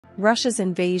Russia's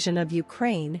invasion of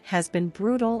Ukraine has been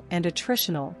brutal and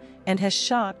attritional, and has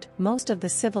shocked most of the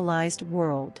civilized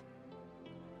world.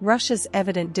 Russia's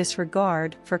evident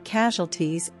disregard for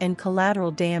casualties and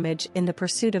collateral damage in the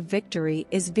pursuit of victory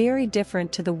is very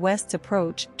different to the West's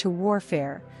approach to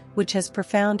warfare, which has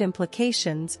profound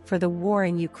implications for the war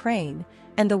in Ukraine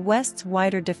and the West's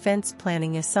wider defense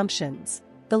planning assumptions.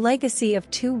 The legacy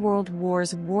of two world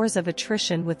wars of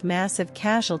attrition with massive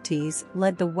casualties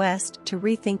led the West to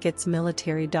rethink its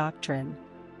military doctrine.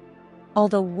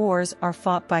 Although wars are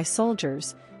fought by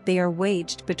soldiers, they are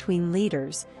waged between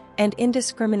leaders, and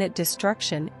indiscriminate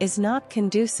destruction is not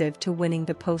conducive to winning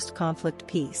the post-conflict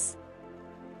peace.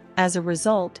 As a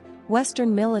result,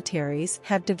 Western militaries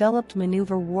have developed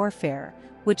maneuver warfare,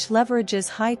 which leverages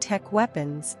high-tech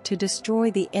weapons to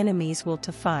destroy the enemy's will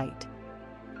to fight.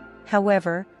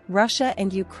 However, Russia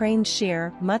and Ukraine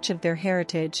share much of their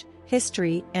heritage,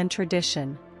 history, and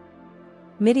tradition.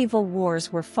 Medieval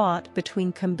wars were fought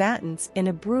between combatants in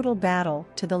a brutal battle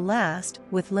to the last,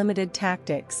 with limited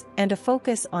tactics and a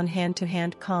focus on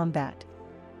hand-to-hand combat.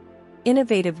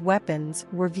 Innovative weapons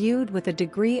were viewed with a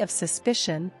degree of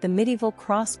suspicion. The medieval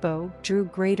crossbow drew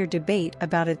greater debate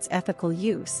about its ethical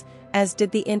use, as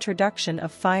did the introduction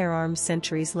of firearms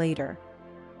centuries later.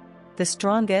 The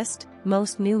strongest,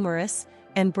 most numerous,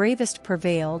 and bravest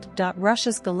prevailed.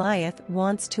 Russia's Goliath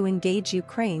wants to engage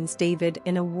Ukraine's David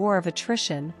in a war of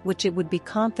attrition which it would be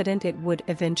confident it would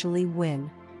eventually win.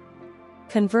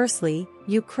 Conversely,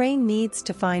 Ukraine needs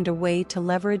to find a way to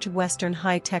leverage Western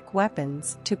high-tech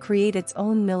weapons to create its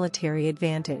own military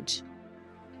advantage.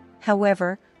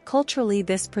 However, culturally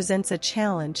this presents a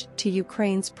challenge to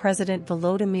Ukraine's President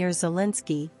Volodymyr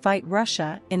Zelenskyy: fight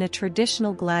Russia in a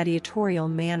traditional gladiatorial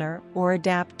manner or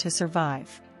adapt to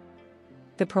survive.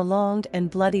 The prolonged and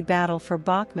bloody battle for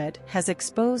Bakhmut has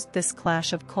exposed this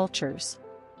clash of cultures.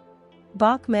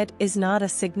 Bakhmut is not a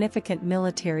significant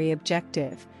military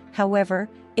objective, however,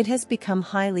 it has become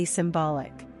highly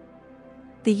symbolic.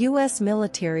 The U.S.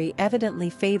 military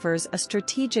evidently favors a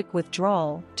strategic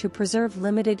withdrawal to preserve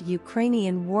limited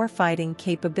Ukrainian warfighting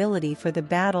capability for the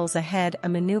battles ahead, a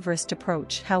maneuverist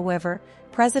approach. However,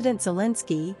 President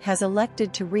Zelenskyy has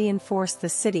elected to reinforce the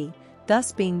city,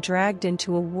 thus being dragged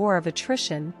into a war of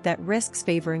attrition that risks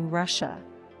favoring Russia.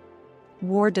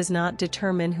 War does not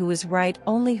determine who is right,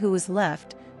 only who is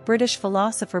left, British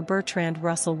philosopher Bertrand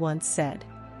Russell once said.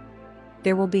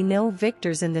 There will be no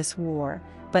victors in this war,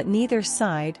 but neither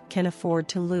side can afford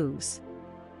to lose.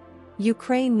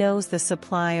 Ukraine knows the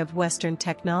supply of Western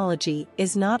technology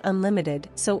is not unlimited,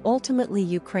 so ultimately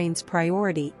Ukraine's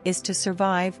priority is to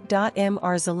survive. Mr.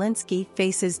 Zelenskyy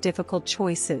faces difficult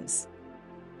choices.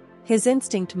 His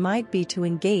instinct might be to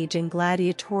engage in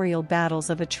gladiatorial battles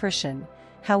of attrition.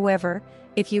 However,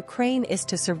 if Ukraine is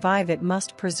to survive, it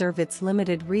must preserve its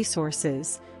limited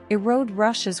resources, erode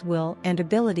Russia's will and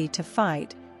ability to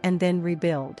fight, and then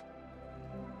rebuild.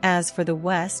 As for the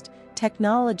West,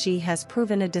 technology has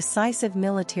proven a decisive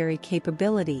military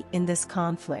capability in this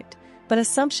conflict, but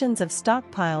assumptions of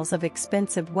stockpiles of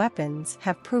expensive weapons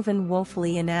have proven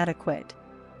woefully inadequate.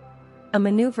 A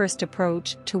maneuverist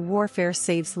approach to warfare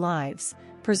saves lives,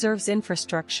 preserves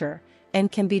infrastructure,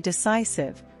 and can be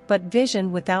decisive, but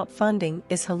vision without funding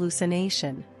is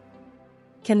hallucination.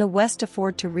 Can the West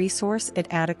afford to resource it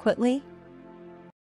adequately?